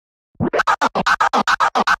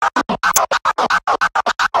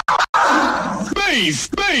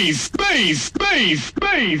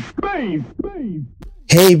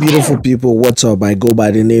Hey beautiful people, what's up? I go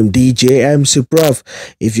by the name DJ MC Prof.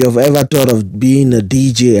 If you've ever thought of being a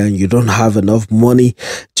DJ and you don't have enough money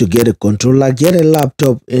to get a controller, get a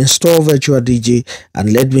laptop, install Virtual DJ,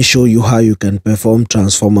 and let me show you how you can perform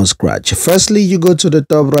Transformer Scratch. Firstly, you go to the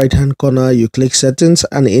top right hand corner, you click settings,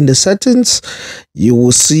 and in the settings you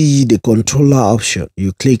will see the controller option.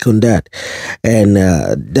 You click on that, and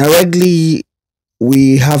directly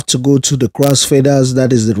we have to go to the crossfaders.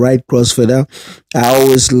 That is the right crossfader. I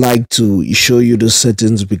always like to show you the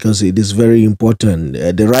settings because it is very important.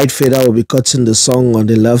 The right fader will be cutting the song on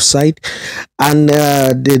the left side, and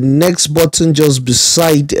the next button just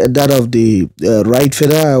beside that of the right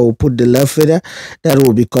fader, I will put the left fader that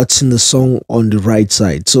will be cutting the song on the right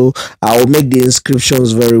side. So I will make the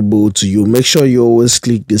inscriptions very bold to you. Make sure you always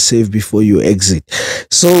click the save before you exit.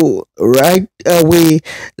 So right away,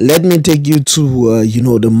 let me take you to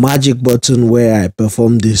the magic button where I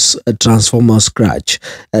perform this Transformer Scratch.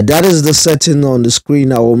 That is the setting on the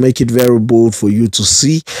screen. I will make it very bold for you to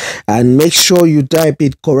see, and make sure you type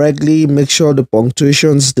it correctly. Make sure the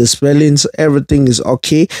punctuations, the spellings, everything is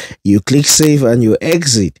okay. You click save and you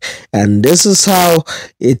exit, and this is how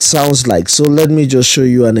it sounds like. So let me just show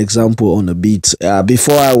you an example on a beat.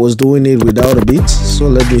 Before I was doing it without a beat, so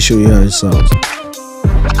let me show you how it sounds.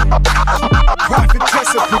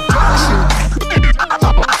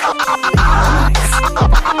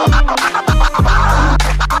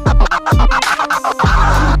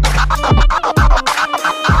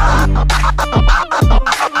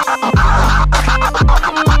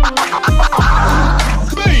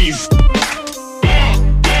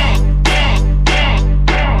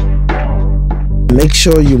 Make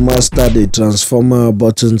sure you master the transformer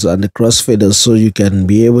buttons and the crossfaders so you can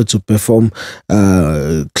be able to perform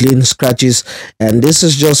clean scratches. And this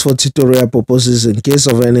is just for tutorial purposes. In case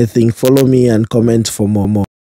of anything, follow me and comment for more.